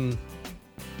writing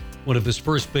one of his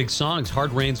first big songs,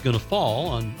 Hard Rain's Gonna Fall,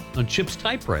 on Chip's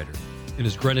typewriter in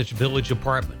his Greenwich Village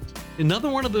apartment. Another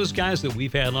one of those guys that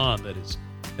we've had on that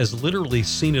has literally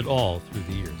seen it all through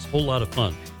the years. Whole lot of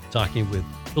fun talking with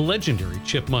the legendary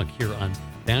Chipmunk here on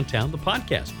Downtown, the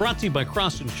podcast. Brought to you by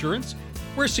Cross Insurance,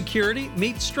 where security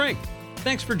meets strength.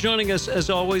 Thanks for joining us,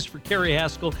 as always. For Kerry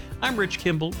Haskell, I'm Rich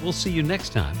Kimball. We'll see you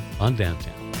next time on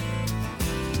Downtown.